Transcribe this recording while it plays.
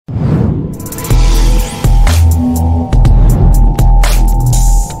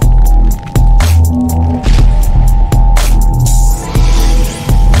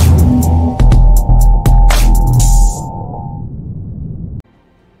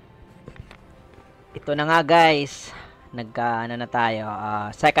Ito na nga guys, nagka na tayo,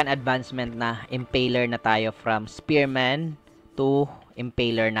 second advancement na, impaler na tayo from spearman to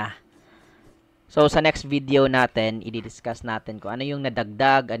impaler na. So sa next video natin, i-discuss natin kung ano yung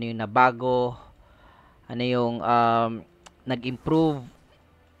nadagdag, ano yung nabago, ano yung nag-improve.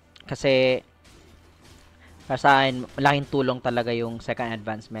 Kasi para sa akin, malaking tulong talaga yung second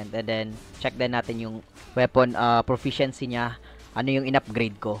advancement. And then check din natin yung weapon proficiency niya, ano yung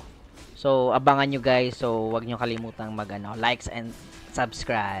in-upgrade ko. So, abangan nyo guys. So, wag nyo kalimutang likes and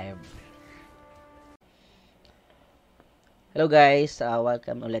subscribe. Hello guys.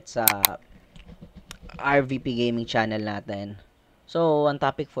 Welcome ulit sa RvP Gaming channel natin. So, ang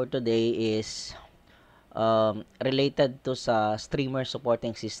topic for today is related to sa streamer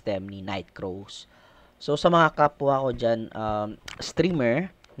supporting system ni Nightcrows. So, sa mga kapwa ko dyan, streamer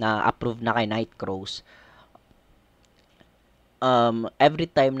na approved na kay Nightcrows, every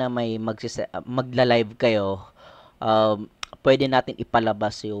time na may magla-live kayo, pwede natin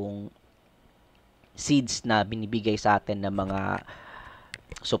ipalabas yung seeds na binibigay sa atin ng mga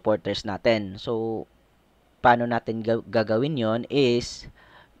supporters natin. So, paano natin gagawin yon is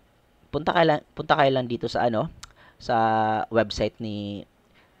punta kayo lang dito sa sa website ni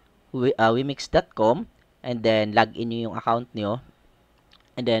wimix.com, and then login niyo yung account niyo,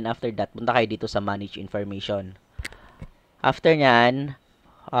 and then after that punta kayo dito sa manage information. After nyan,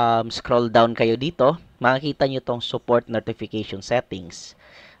 scroll down kayo dito, makikita nyo tong support notification settings.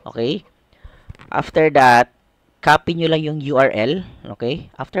 Okay? After that, copy nyo lang yung URL. Okay?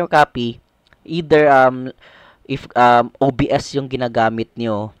 After copy, either if OBS yung ginagamit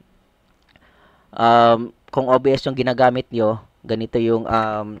nyo, kung OBS yung ginagamit nyo, ganito yung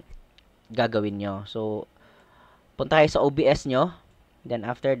gagawin nyo. So, punta kayo sa OBS nyo. Then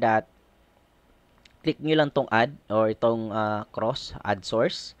after that, click nyo lang tong add or itong cross, add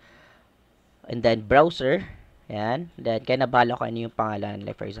source. And then browser. Ayan. Then kaya nabala ko ano yung pangalan.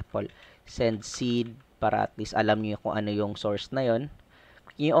 Like for example, send seed para at least alam nyo kung ano yung source na yon.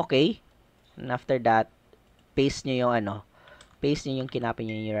 Click nyo okay. And after that, paste nyo yung paste nyo yung kinapin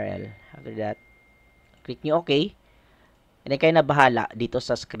nyo yung URL. After that, click nyo okay. And then kayo na bahala dito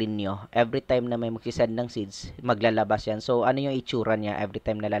sa screen nyo. Every time na may magsisend ng seeds, maglalabas yan. So, ano yung itsura niya every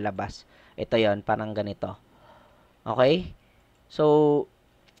time na lalabas? Ito yon, parang ganito. Okay? So,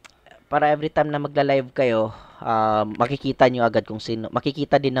 para every time na magla-live kayo, makikita nyo agad kung sino.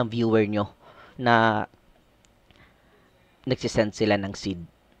 Makikita din ng viewer nyo na nagsisend sila ng seed.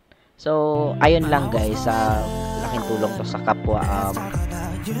 So, ayun lang guys. Laking tulong to sa kapwa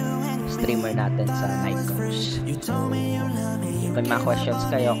streamer natin sa Nightcrows. So, kung may mga questions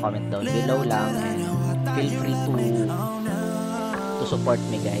kayo, comment down below lang, and feel free to support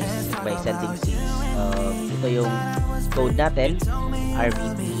me guys by sending seeds. Ito yung code natin,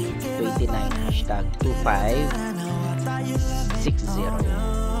 RvP29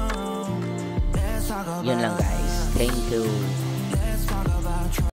 #2560. Yun lang guys. Thank you.